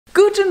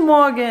Guten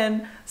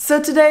Morgen!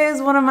 So today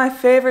is one of my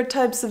favorite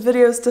types of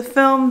videos to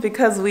film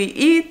because we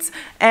eat,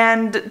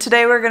 and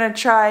today we're gonna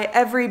try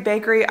every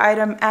bakery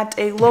item at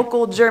a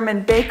local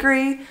German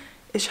bakery.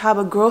 Ich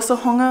habe große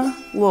Hunger.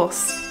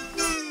 Los!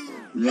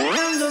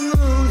 When the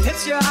moon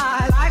hits your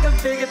eye like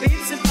a big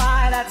pizza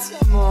pie, that's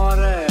amore.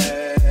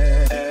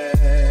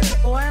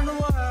 When the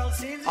world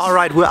seems...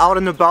 Alright, we're out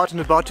and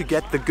about to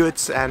get the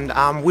goods, and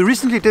we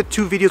recently did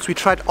 2 videos. We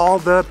tried all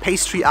the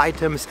pastry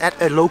items at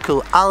a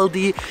local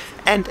Aldi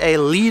and a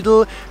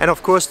Lidl, and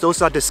of course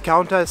those are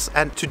discounters,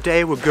 and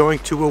today we're going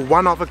to a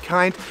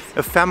one-of-a-kind,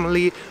 a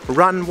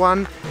family-run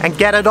one, and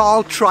get it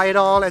all, try it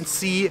all, and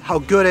see how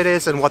good it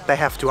is and what they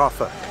have to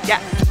offer.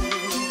 Yeah!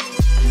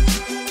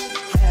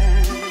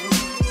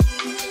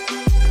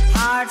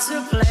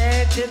 To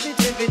play, tippy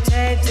tippy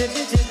tay,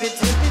 tippy tippy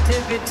tippy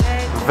tippy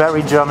tay.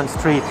 Very German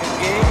street.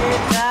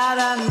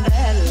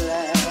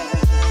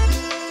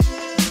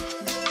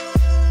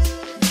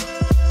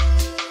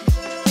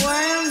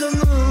 When the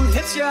moon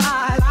hits your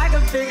eye like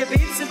a big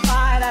pizza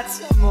pie, that's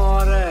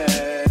amore.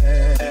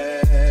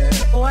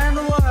 When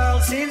the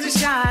world seems to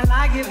shine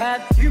like you've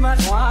had too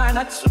much wine,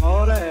 that's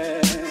amore. When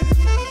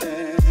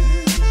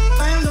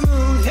the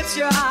moon hits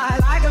your eye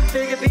like a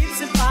big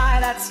pizza pie,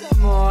 that's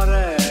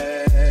amore.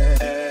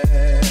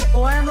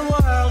 When the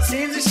world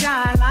seems to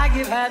shine like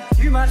you've had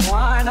too much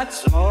wine,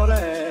 that's amore.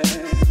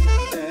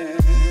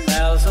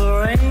 Bells will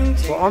ring.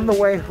 We're on the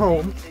way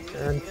home,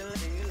 and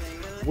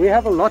we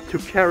have a lot to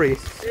carry.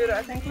 Dude,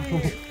 I think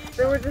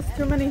there were just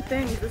too many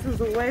things. This is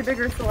a way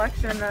bigger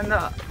selection than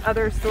the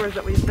other stores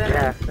that we've been in.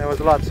 Yeah, there was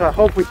a lot, so I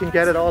hope we can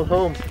get it all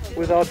home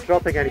without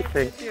dropping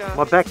anything. Yeah.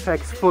 My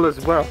backpack's full as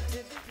well.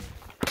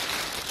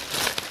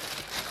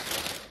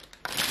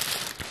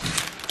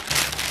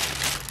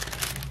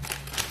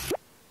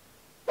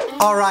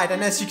 Alright,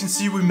 and as you can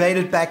see, we made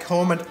it back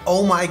home, and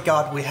oh my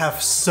god, we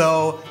have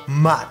so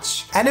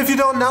much. And if you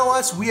don't know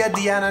us, we are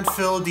Deanna and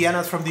Phil.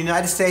 Deanna's from the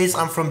United States,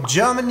 I'm from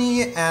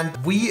Germany, and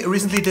we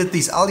recently did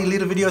these Aldi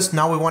Lidl videos.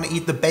 Now we want to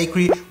eat the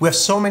bakery. We have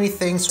so many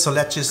things, so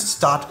let's just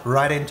start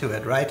right into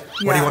it, right?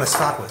 Yeah. What do you want to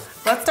start with?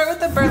 Let's start with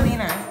the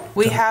Berliner.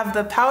 We have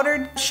the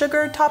powdered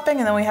sugar topping,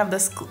 and then we have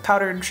this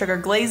powdered sugar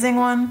glazing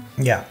one.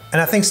 Yeah,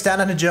 and I think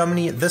standard in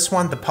Germany, this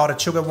one, the powdered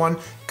sugar one,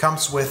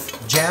 comes with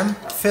jam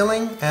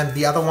filling, and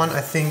the other one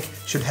I think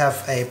should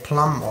have a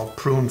plum or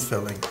prune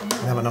filling.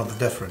 I never know the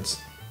difference.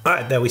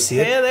 Alright, there we see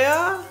it. Here they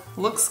are.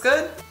 Looks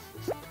good.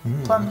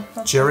 Plum.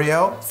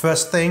 Cheerio.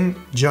 First thing,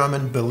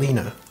 German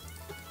Berliner.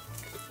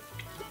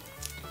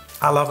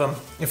 I love them.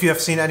 If you have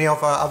seen any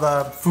of our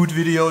other food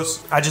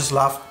videos, I just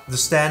love the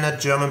standard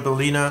German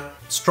Berliner.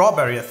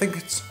 Strawberry, I think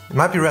it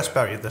might be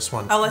raspberry, this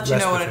one. I'll let you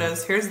know what it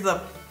is. Here's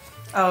the...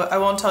 Oh, I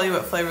won't tell you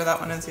what flavor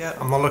that one is yet.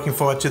 I'm not looking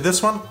forward to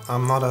this one.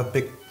 I'm not a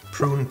big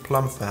prune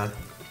plum fan.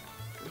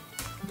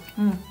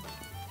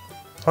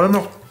 I don't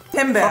know.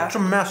 Himbeer. Such a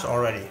mess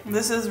already.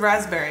 This is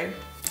raspberry.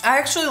 I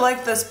actually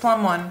like this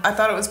plum one. I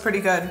thought it was pretty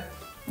good.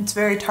 It's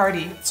very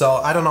tarty. So,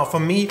 I don't know, for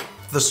me,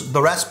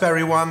 the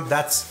raspberry one,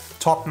 that's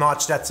top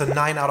notch, that's a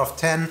 9 out of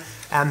 10.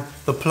 And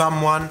the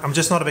plum one, I'm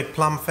just not a big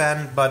plum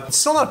fan, but it's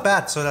still not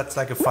bad, so that's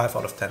like a 5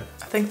 out of 10.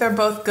 I think they're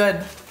both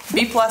good.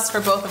 B+ for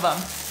both of them.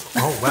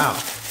 Oh wow,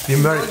 the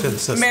American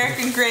system.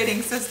 American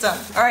grading system.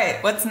 All right,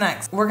 what's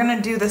next? We're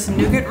gonna do this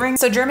nougat ring.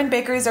 So German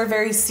bakeries are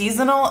very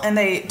seasonal, and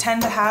they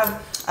tend to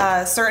have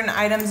certain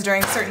items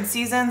during certain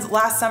seasons.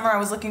 Last summer I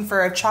was looking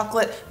for a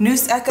chocolate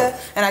Nussecke,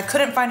 and I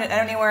couldn't find it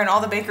anywhere, and all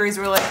the bakeries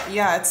were like,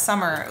 yeah, it's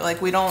summer.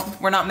 Like we're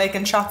not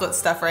making chocolate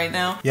stuff right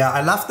now. Yeah,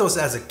 I loved those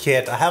as a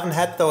kid. I haven't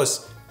had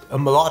those a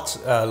lot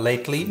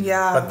lately,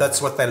 yeah, but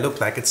that's what they look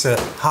like. It's a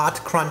hard,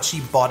 crunchy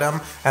bottom,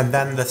 and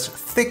then this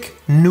thick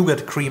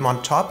nougat cream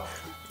on top.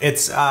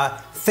 It's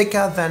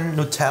thicker than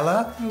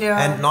Nutella, yeah,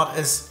 and not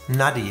as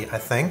nutty, I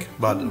think,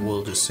 but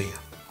we'll just see.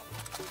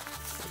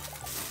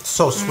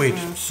 So sweet,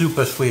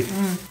 super sweet.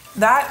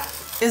 That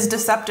is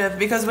deceptive,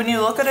 because when you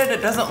look at it, it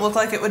doesn't look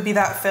like it would be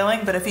that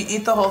filling, but if you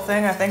eat the whole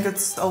thing, I think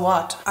it's a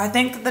lot. I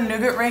think the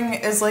nougat ring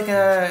is like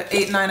a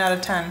 8, 9 out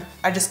of 10.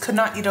 I just could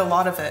not eat a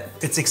lot of it.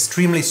 It's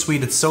extremely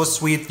sweet. It's so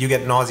sweet, you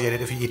get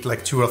nauseated if you eat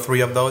like 2 or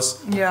 3 of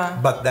those. Yeah.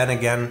 But then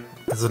again,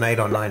 it's an 8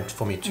 or 9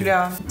 for me too.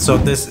 Yeah. So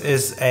this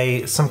is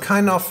some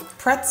kind of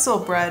pretzel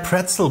bread.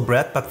 Pretzel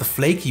bread, but the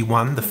flaky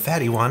one, the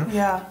fatty one.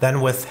 Yeah.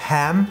 Then with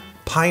ham,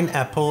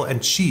 pineapple,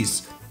 and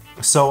cheese.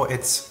 So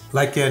it's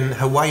like an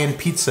Hawaiian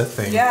pizza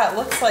thing. Yeah, it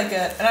looks like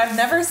it. And I've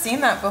never seen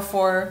that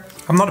before.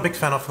 I'm not a big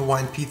fan of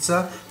Hawaiian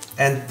pizza.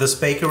 And this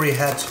bakery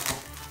had,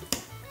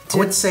 I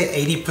would say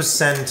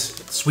 80%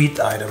 sweet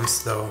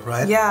items though,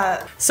 right?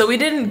 Yeah. So we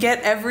didn't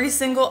get every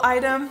single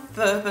item.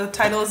 The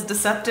title is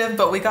deceptive,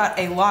 but we got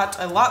a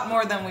lot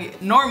more than we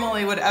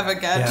normally would ever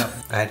get. Yeah.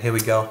 Alright, here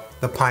we go.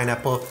 The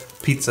pineapple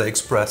pizza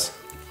express.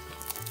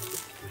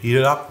 Heat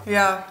it up.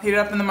 Yeah, heat it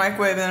up in the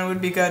microwave and it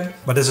would be good.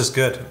 But this is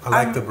good. I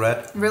like the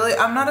bread. Really,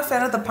 I'm not a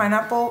fan of the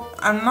pineapple.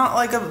 I'm not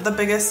like the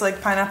biggest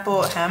like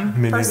pineapple ham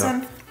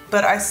person.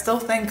 But I still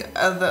think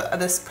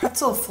this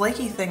pretzel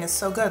flaky thing is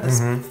so good.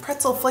 This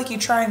pretzel flaky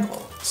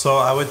triangle. So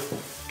I would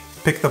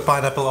pick the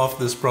pineapple off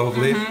this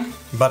probably.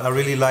 But I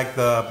really like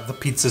the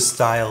pizza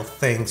style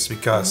things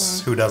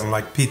because who doesn't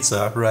like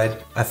pizza, right?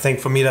 I think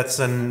for me that's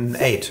an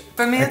 8.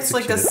 For me it's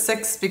like a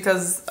 6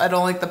 because I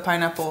don't like the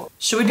pineapple.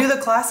 Should we do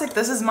the classic?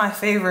 This is my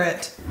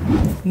favorite.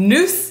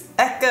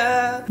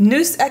 Nussecke.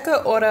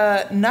 Nussecke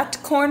oder Nut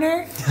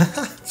Corner.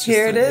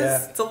 Here it is.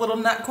 Yeah. It's a little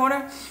nut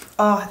corner.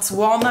 Oh, it's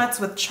walnuts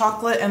with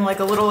chocolate and like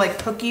a little like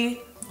cookie.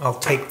 I'll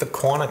take the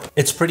corner.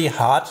 It's pretty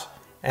hot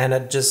and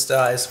it just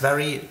is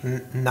very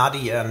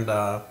nutty and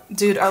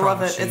dude, I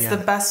love it. crunchy It's the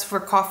best for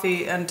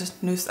coffee and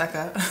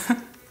Nussecke.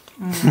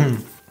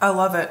 I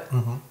love it.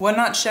 We're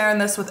not sharing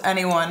this with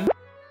anyone.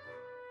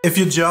 If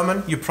you're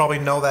German, you probably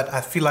know that. I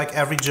feel like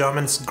every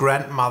German's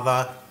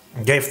grandmother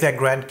gave their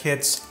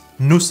grandkids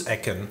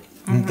Nussecken,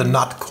 the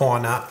nut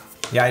corner.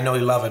 Yeah, I know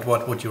you love it.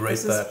 What would you rate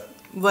that?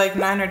 Like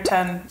 9 or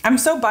 10. I'm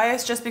so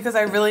biased just because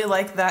I really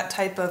like that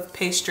type of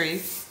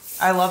pastry.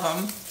 I love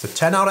them. It's a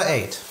 10 out of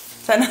 8.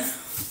 10.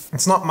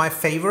 It's not my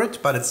favorite,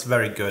 but it's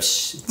very good.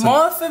 It's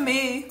More for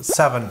me.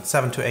 7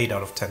 to 8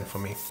 out of 10 for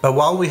me. But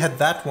while we had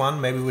that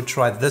one, maybe we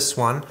try this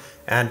one.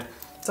 And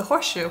It's a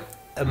horseshoe.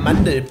 a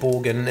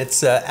Mandelbogen.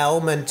 It's an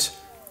almond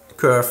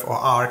curve or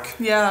arc.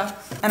 Yeah.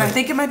 And I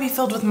think it might be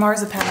filled with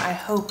marzipan. I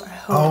hope.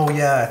 Oh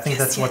yeah, I think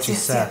that's what you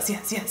yes, said.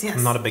 Yes.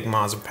 I'm not a big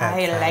marzipan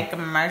I fan. like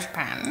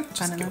marzipan.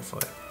 Just go for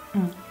it.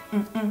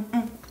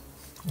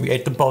 We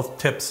ate the both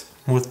tips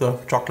with the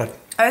chocolate.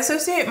 I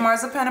associate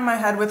marzipan in my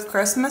head with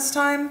Christmas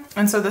time,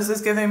 and so this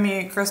is giving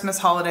me Christmas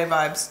holiday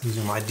vibes.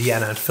 Using my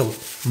Deanna and Phil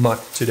mug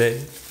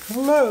today.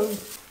 Hello,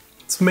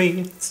 it's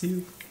me, it's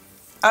you.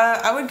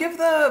 I would give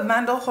the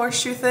Mandel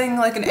horseshoe thing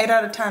like an 8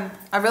 out of 10.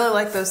 I really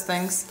like those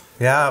things.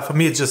 Yeah, for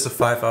me it's just a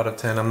 5 out of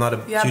 10. I'm not a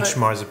huge but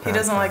marzipan he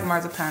doesn't fan. like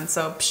marzipan,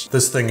 so psh.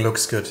 This thing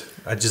looks good.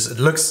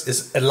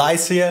 It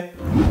lies here,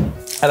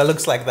 and it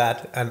looks like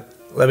that. And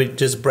let me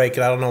just break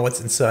it. I don't know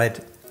what's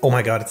inside. Oh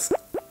my god, it's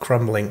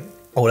crumbling.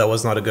 Oh, that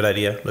was not a good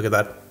idea. Look at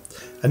that.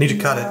 I need to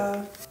cut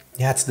it.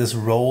 Yeah, it's this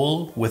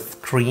roll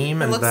with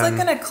cream It and looks then...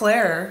 like an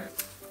eclair.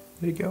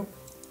 There you go.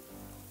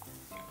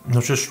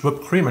 There's just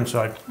whipped cream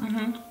inside.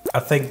 I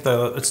think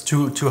it's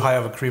too high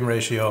of a cream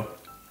ratio.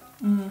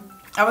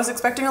 I was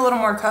expecting a little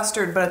more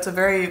custard, but it's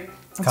very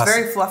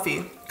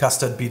fluffy.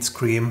 Custard beats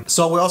cream.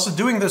 So we're also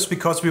doing this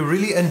because we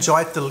really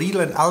enjoyed the Lidl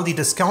and Aldi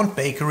discount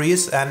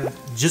bakeries and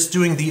just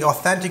doing the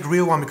authentic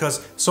real one because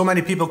so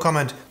many people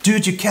comment,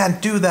 dude, you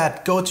can't do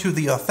that, go to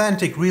the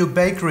authentic real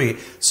bakery.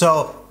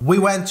 So we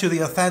went to the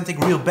authentic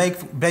real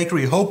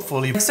bakery,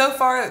 hopefully. So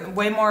far,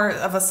 way more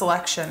of a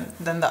selection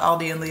than the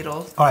Aldi and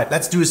Lidl. All right,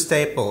 let's do a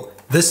staple.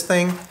 This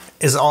thing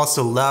is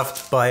also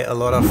loved by a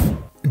lot of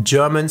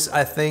Germans,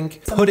 I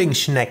think.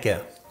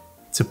 Pudding-Schnecke.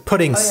 It's a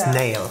pudding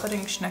snail.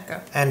 Pudding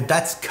Schnecke. And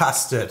that's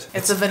custard.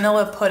 It's a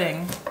vanilla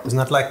pudding. Isn't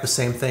that like the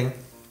same thing?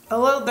 A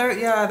little, they're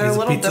a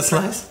little pizza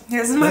different. slice?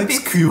 Here's my That's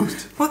pizza.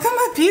 cute. Look at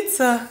my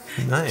pizza.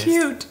 Nice.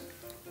 Cute.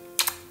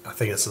 I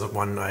think it's the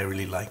one I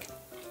really like.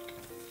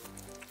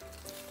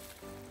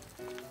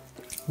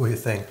 What do you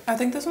think? I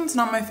think this one's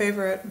not my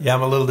favorite. Yeah,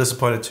 I'm a little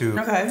disappointed too.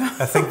 Okay.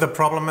 I think the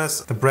problem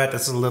is the bread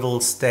is a little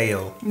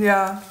stale.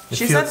 Yeah.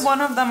 She feels- said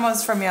one of them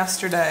was from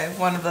yesterday,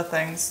 one of the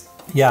things.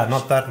 Yeah,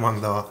 not that one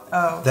though.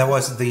 Oh. There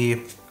was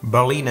the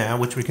Berliner,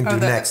 which we can do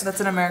next. That's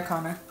an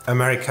Americana.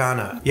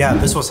 Americana. Yeah,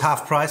 this was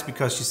half price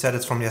because she said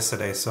it's from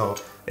yesterday. So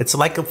it's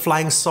like a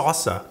flying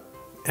saucer.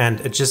 And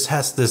it just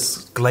has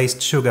this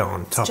glazed sugar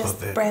on top Just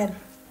of it. bread.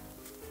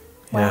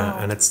 Yeah, Wow.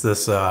 and it's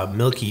this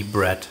milky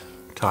bread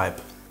type.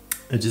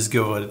 I just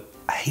go with it.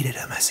 I hated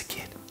them as a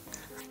kid.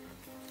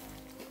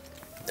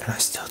 And I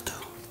still do.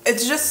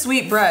 It's just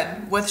sweet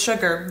bread with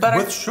sugar, but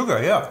With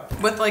sugar, yeah.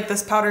 with like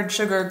this powdered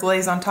sugar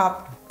glaze on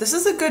top. This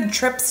is a good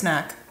trip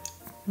snack.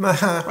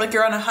 Like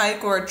you're on a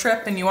hike or a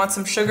trip and you want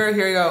some sugar,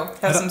 here you go.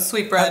 Have some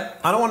sweet bread.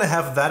 I don't want to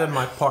have that in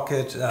my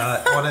pocket in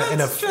a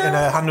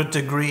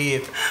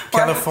 100-degree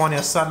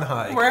California sun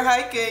hike. We're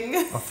hiking.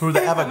 Or through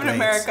the I'm an Everglades.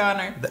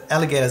 Americana. The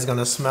alligator's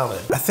gonna smell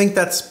it. I think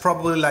that's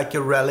probably like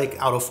a relic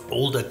out of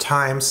older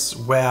times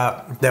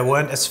where there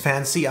weren't as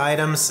fancy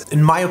items.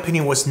 In my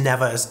opinion, was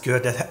never as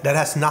good. That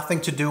has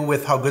nothing to do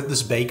with how good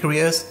this bakery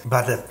is,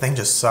 but the thing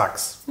just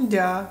sucks.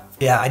 Yeah.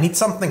 Yeah, I need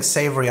something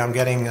savory. I'm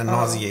getting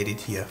nauseated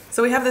here.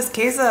 So we have this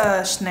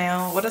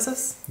Käseschnell. What is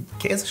this?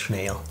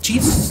 Käseschnell.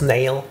 Cheese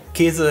snail.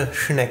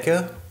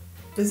 Käseschnecke.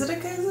 Is it a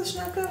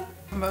Käseschnecke?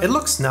 It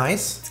looks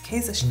nice. It's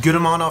Käseschnecke. Good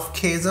amount of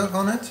käse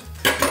on it.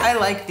 I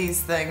like these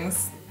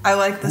things. I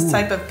like this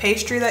type of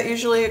pastry that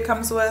usually it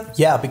comes with.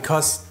 Yeah,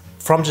 because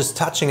from just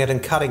touching it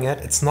and cutting it,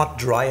 it's not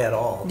dry at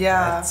all.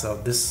 Yeah. Right? So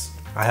this,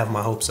 I have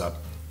my hopes up.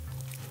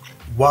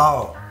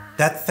 Wow,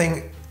 that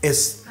thing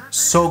is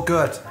so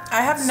good.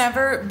 I have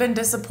never been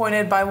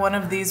disappointed by one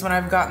of these when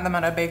I've gotten them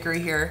at a bakery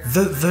here.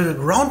 The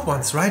round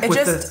ones, right? It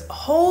With just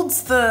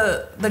holds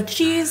the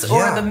cheese or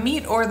Yeah. the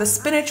meat or the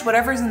spinach,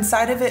 whatever's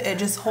inside of it, it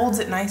just holds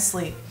it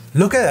nicely.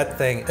 Look at that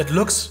thing. It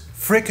looks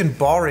freaking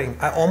boring.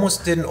 I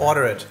almost didn't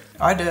order it.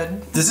 I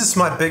did. This is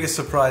my biggest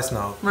surprise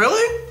now.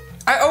 Really?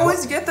 I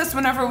always get this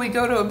whenever we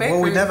go to a bakery.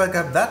 Well, we never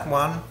got that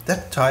one.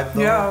 That type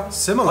though. Yeah.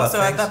 Similar also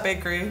things. at that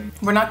bakery.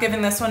 We're not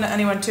giving this one to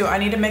anyone too. I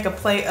need to make a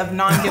plate of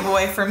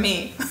non-giveaway for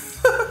me.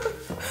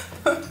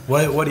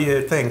 What do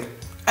you think?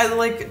 I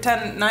like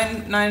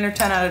 9 or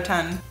 10 out of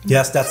 10.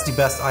 Yes, that's the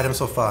best item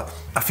so far.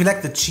 I feel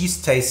like the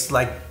cheese tastes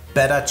like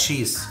better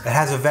cheese. It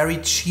has a very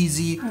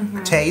cheesy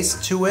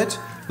taste to it,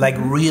 like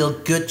real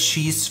good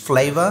cheese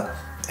flavor,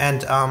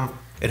 and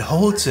it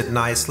holds it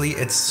nicely.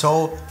 It's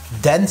so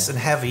dense and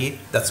heavy.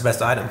 That's the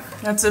best item.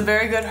 That's a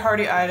very good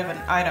hearty item.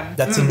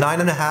 That's a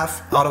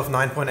 9.5 out of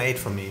 9.8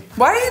 for me.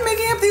 Why are you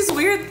making up these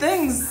weird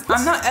things?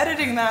 I'm not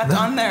editing that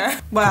on there.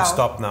 Wow.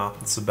 Stop now.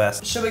 It's the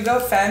best. Should we go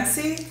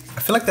fancy? I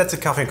feel like that's a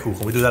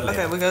Kaffeekuchen. We do that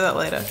later. Okay, we go that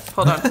later.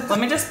 Hold on. Let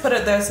me just put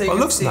it there so you Oh, it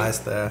can looks see. nice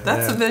there.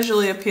 That's yeah.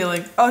 visually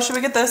appealing. Oh, should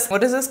we get this?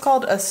 What is this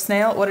called? A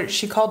snail? What did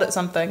she called it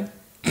something?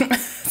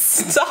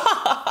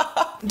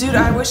 Stop! Dude,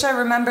 I wish I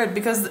remembered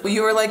because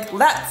you were like,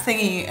 that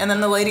thingy, and then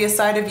the lady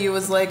aside of you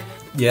was like,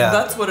 Yeah.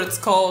 that's what it's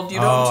called. You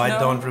don't know? I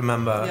don't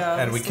remember. Yeah,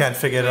 and we so can't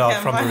figure it we out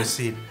can't from the find-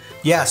 receipt.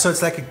 Yeah, so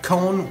it's like a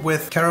cone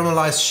with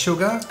caramelized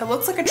sugar. It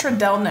looks like a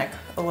Tredelnik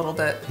a little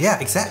bit. Yeah,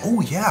 exactly.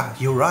 Oh yeah,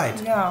 you're right.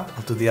 Yeah.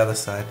 I'll do the other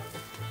side.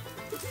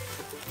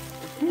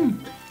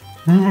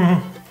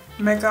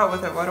 Make out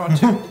with it, why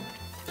don't you?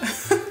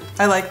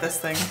 I like this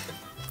thing.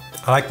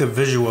 I like the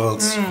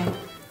visuals.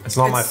 It's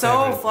not my It's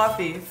so favorite.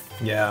 fluffy.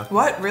 Yeah.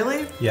 What,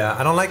 really? Yeah,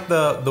 I don't like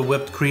the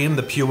whipped cream,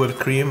 the pure whipped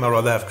cream. I'd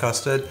rather have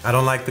custard. I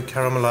don't like the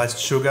caramelized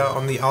sugar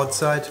on the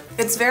outside.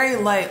 It's very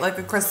light, like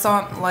a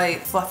croissant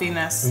light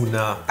fluffiness. Ooh,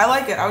 nah. I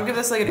like it. I would give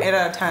this like an 8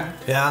 out of 10.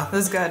 Yeah?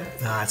 This is good.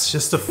 Nah, it's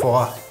just a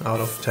 4 out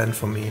of 10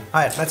 for me.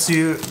 Alright, let's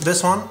do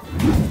this one.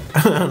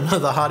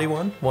 Another hearty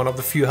one. One of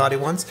the few hearty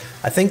ones.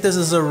 I think this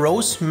is a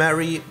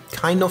rosemary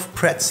kind of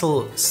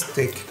pretzel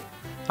stick.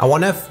 I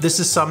wonder if this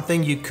is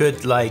something you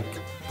could like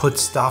put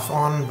stuff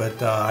on,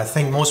 but I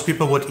think most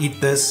people would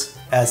eat this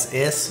as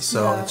is,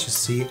 so Yeah. let's just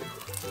see.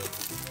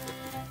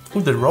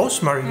 Ooh, the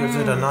rosemary gives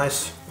it a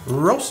nice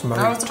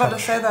rosemary I was about to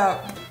touch. say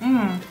that.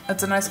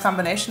 It's a nice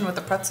combination with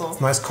the pretzel.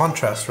 Nice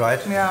contrast, right?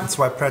 Yeah. That's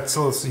why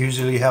pretzels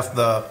usually have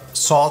the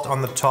salt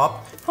on the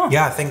top. Huh.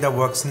 Yeah, I think that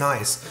works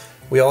nice.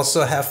 We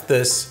also have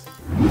this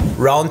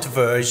round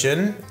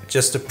version,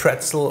 just a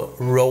pretzel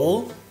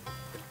roll.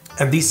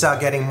 And these are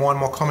getting more and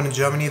more common in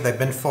Germany. They've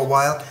been for a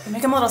while. They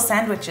make them little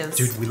sandwiches.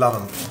 Dude, we love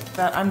them.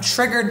 That I'm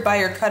triggered by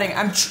your cutting.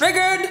 I'm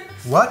triggered!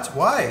 What?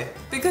 Why?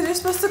 Because you're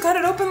supposed to cut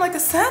it open like a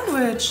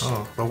sandwich.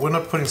 Oh, but we're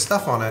not putting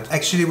stuff on it.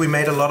 Actually, we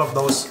made a lot of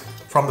those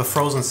from the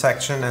frozen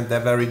section and they're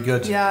very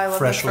good. Yeah, I love the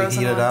freshly frozen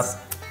heated ones.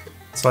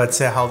 up. So let's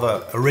see how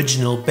the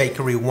original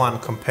bakery one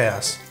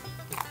compares.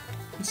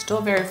 It's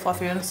still very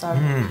fluffy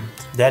inside.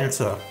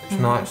 Denser. It's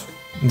nice.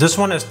 This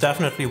one is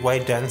definitely way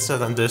denser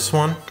than this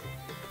one.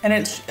 And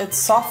it's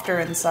softer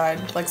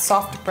inside, like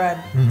soft bread.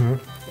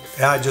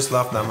 Yeah, I just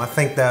love them. I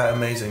think they're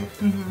amazing.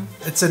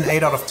 It's an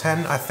 8 out of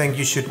 10. I think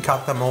you should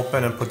cut them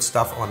open and put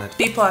stuff on it.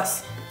 B+.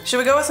 Should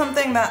we go with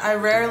something that I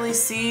rarely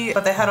see,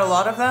 but they had a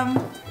lot of them?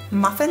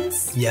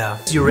 Muffins? Yeah.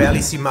 You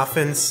rarely see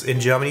muffins in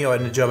Germany or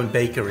in a German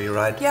bakery,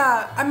 right?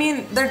 Yeah, I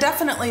mean, they're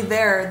definitely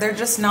there. They're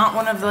just not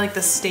one of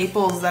the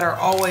staples that are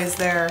always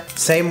there.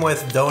 Same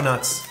with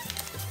donuts.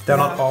 They're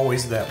not Yeah.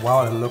 always there.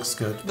 Wow, it looks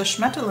good. The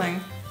Schmetterling.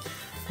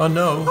 Oh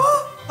no.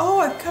 Oh,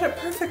 I cut it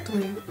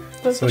perfectly.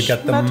 That's So we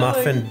got the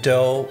muffin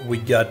dough, we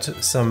got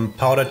some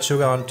powdered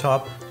sugar on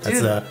top. That's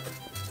Dude.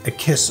 a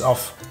kiss of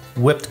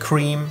whipped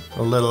cream,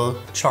 a little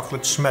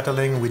chocolate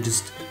schmetterling we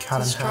just cut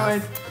in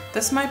Destroyed. half.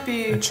 This might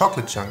be And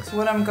chocolate chunks.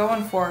 what I'm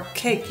going for.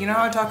 Cake. You know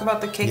how I talk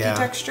about the cakey Yeah.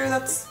 texture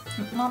that's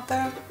not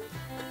there?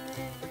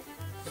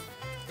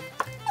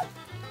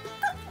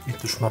 Eat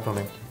the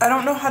schmetterling. I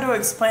don't know how to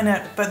explain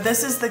it, but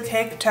this is the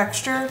cake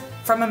texture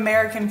from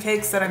American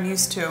cakes that I'm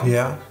used to.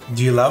 Yeah.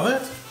 Do you love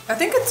it? I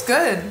think it's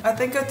good. I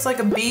think it's like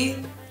a B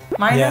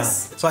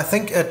minus. So I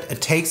think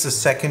it takes a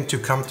second to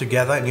come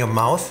together in your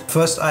mouth.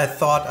 First I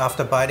thought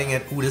after biting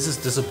it, ooh, this is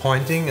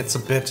disappointing. It's a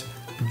bit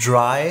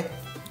dry.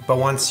 But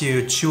once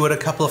you chew it a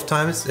couple of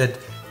times,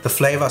 the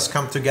flavors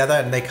come together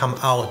and they come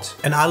out.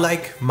 And I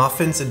like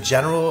muffins in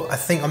general. I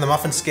think on the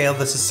muffin scale,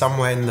 this is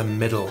somewhere in the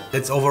middle.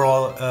 It's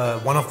overall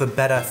one of the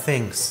better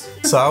things.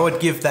 So I would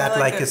give that I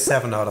like like a it.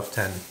 7 out of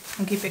 10.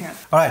 I'm keeping it.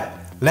 All right,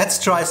 let's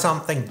try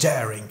something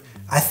daring.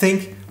 I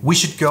think we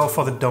should go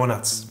for the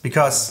donuts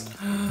because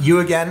you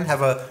again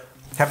have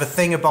a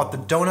thing about the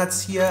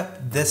donuts here.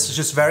 This is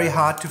just very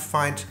hard to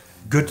find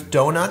good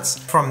donuts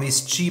from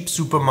these cheap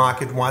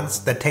supermarket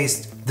ones that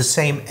taste the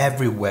same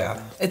everywhere.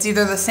 It's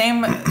either the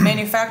same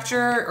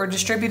manufacturer or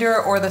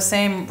distributor or the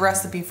same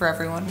recipe for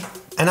everyone.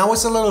 And I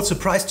was a little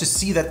surprised to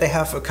see that they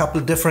have a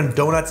couple different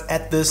donuts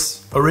at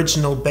this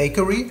original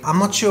bakery. I'm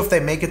not sure if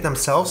they make it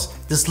themselves.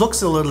 This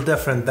looks a little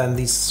different than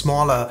these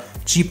smaller,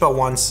 cheaper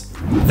ones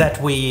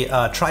that we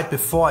tried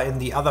before in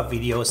the other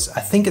videos.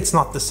 I think it's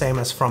not the same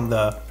as from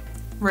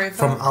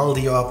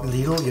Aldi or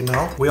Lidl, you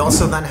know. We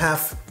also then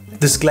have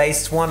this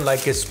glazed one,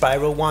 like a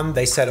spiral one.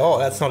 They said, oh,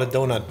 that's not a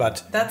donut,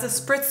 but... That's a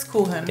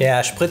Spritzkuchen.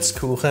 Yeah,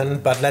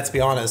 Spritzkuchen, but let's be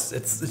honest,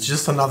 it's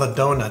just another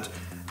donut.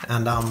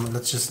 And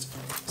let's just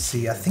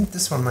See, I think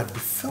this one might be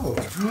filled.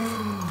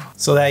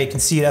 So there you can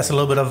see there's a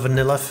little bit of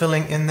vanilla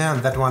filling in there,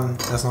 and that one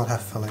does not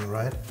have filling,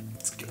 right?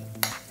 Let's go.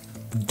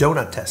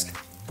 Donut test.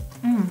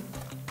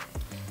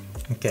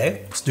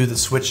 Okay, let's do the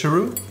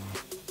switcheroo.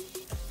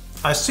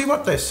 I see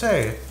what they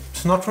say.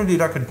 It's not really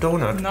like a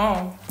donut.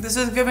 No, this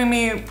is giving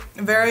me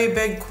very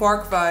big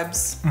quark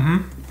vibes.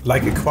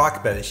 Like a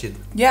quark bällchen.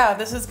 Yeah,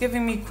 this is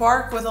giving me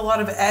quark with a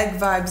lot of egg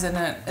vibes in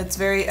it. It's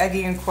very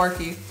eggy and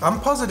quarky. I'm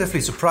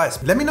positively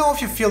surprised. Let me know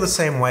if you feel the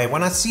same way.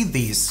 When I see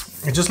these,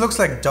 it just looks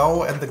like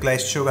dough and the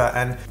glazed sugar,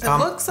 and it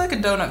looks like a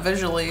donut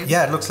visually.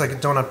 Yeah, it looks like a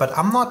donut, but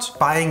I'm not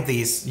buying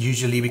these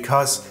usually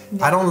because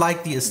I don't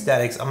like the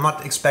aesthetics. I'm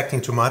not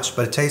expecting too much,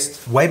 but it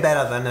tastes way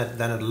better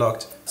than it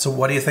looked. So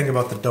what do you think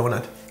about the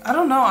donut? I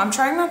don't know. I'm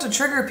trying not to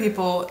trigger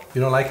people.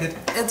 You don't like it?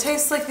 It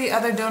tastes like the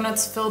other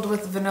donuts filled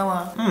with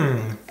vanilla.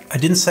 I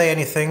didn't say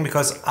anything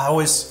because I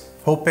was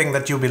hoping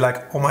that you'll be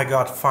like, oh my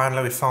god,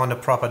 finally we found a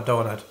proper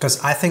donut.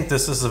 Because I think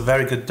this is a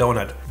very good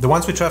donut. The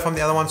ones we tried from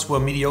the other ones were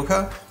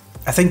mediocre.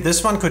 I think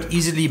this one could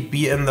easily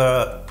be in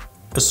the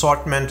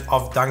assortment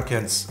of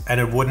Dunkin's and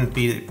it wouldn't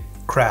be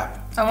crap.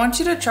 I want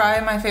you to try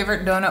my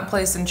favorite donut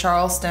place in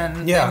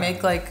Charleston. Yeah. They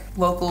make like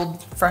local,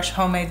 fresh,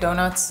 homemade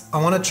donuts.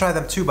 I want to try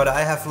them too, but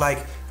I have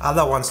like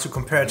other ones to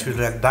compare to,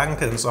 like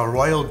Dunkin's or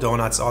Royal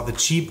Donuts or the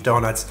cheap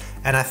donuts.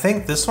 And I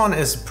think this one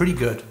is pretty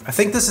good. I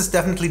think this is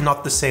definitely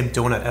not the same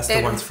donut as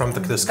the ones from the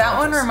discounters. That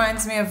one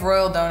reminds me of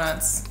Royal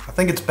Donuts. I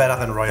think it's better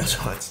than Royal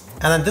Donuts.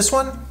 And then this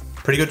one,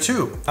 pretty good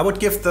too. I would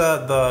give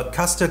the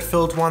custard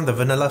filled one, the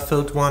vanilla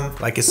filled one,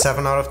 like a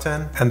 7 out of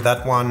 10. And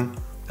that one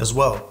as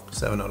well,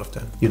 7 out of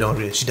 10. You don't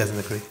really, she doesn't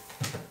agree.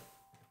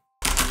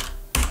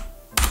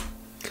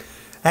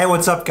 Hey,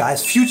 what's up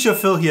guys? Future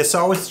Phil here. So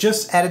I was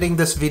just editing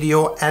this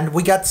video and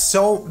we got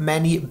so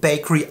many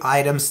bakery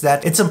items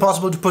that it's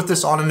impossible to put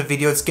this on in a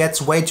video. It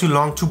gets way too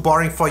long, too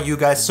boring for you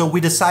guys. So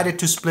we decided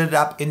to split it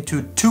up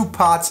into 2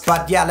 parts.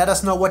 But yeah, let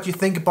us know what you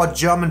think about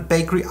German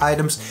bakery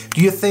items.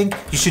 Do you think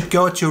you should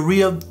go to a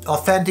real,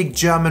 authentic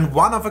German,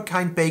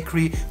 one-of-a-kind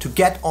bakery to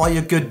get all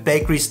your good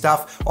bakery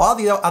stuff? All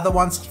the other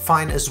ones,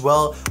 fine as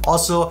well.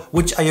 Also,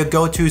 which are your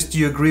go-tos? Do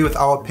you agree with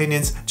our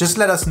opinions? Just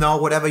let us know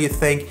whatever you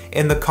think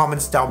in the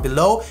comments down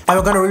below. And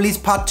we're gonna release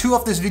part 2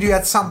 of this video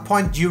at some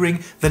point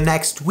during the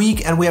next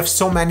week, and we have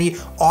so many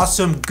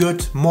awesome,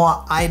 good,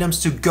 more items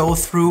to go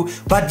through.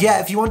 But yeah,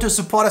 if you want to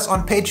support us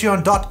on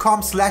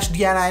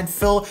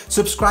patreon.com/DeannaandPhil,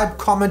 subscribe,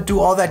 comment, do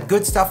all that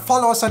good stuff.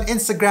 Follow us on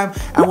Instagram,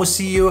 and we'll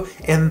see you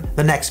in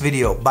the next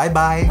video. Bye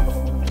bye.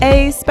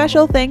 A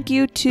special thank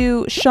you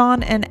to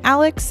Sean and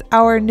Alex,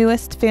 our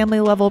newest family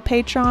level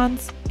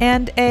patrons,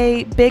 and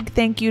a big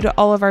thank you to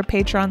all of our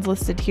patrons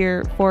listed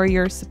here for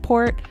your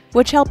support,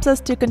 which helps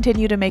us to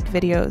continue to make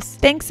videos.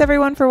 Thanks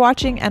everyone for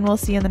watching, and we'll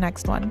see you in the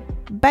next one.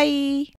 Bye!